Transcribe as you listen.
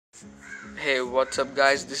Hey, what's up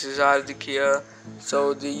guys, this is Hardik here.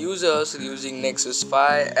 So the users using Nexus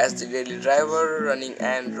 5 as the daily driver running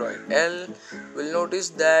Android L will notice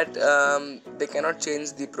that they cannot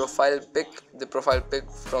change the profile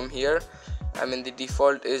pic from here. I mean the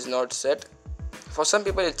default is not set. For some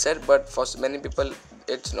people it's set, but for many people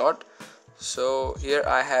it's not. So here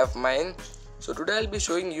I have mine. So today I'll be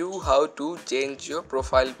showing you how to change your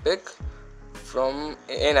profile pic from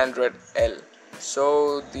in Android L.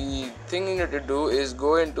 So the thing you need to do is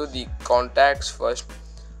go into the contacts first.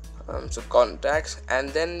 So contacts, and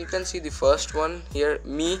then you can see the first one here,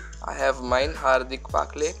 me. I have mine, Hardik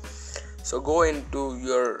Pakle. So go into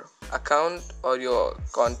your account or your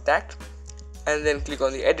contact and then click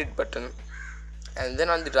on the edit button, and then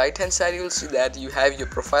on the right hand side you'll see that you have your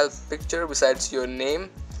profile picture besides your name.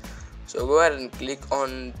 So go ahead and click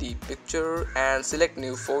on the picture and select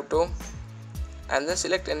new photo, and then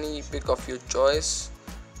select any pic of your choice.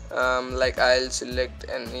 Like I'll select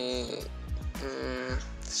any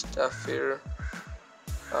stuff here.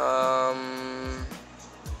 Or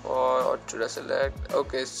what should I select?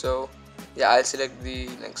 Okay, so yeah, I'll select the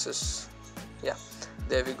Nexus. Yeah,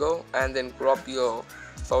 there we go. And then crop your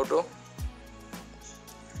photo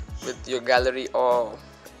with your gallery or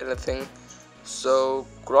anything. So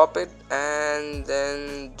crop it and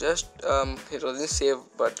then just hit on the save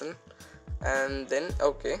button, and then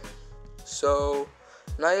okay. So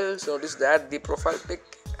now you'll notice that the profile pic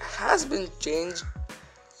has been changed.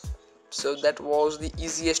 So that was the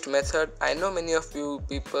easiest method. I know many of you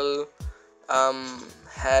people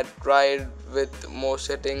had tried with more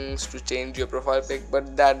settings to change your profile pic,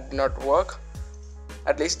 but that did not work.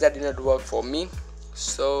 At least that did not work for me.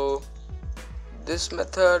 So this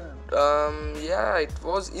method, yeah, it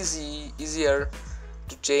was easier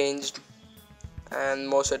to change, and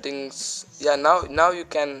more settings. Yeah, now you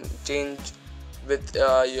can change with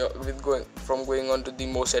going on to the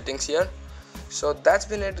more settings here. So that's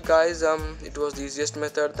been it guys. It was the easiest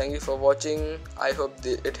method. Thank you for watching. I hope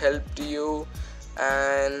it helped you,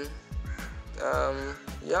 and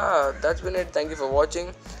yeah, that's been it. Thank you for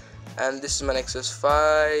watching, and this is my Nexus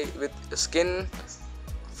 5 with skin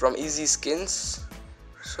from Easy Skins.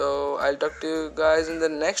 So I'll talk to you guys in the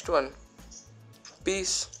next one.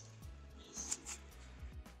 Peace.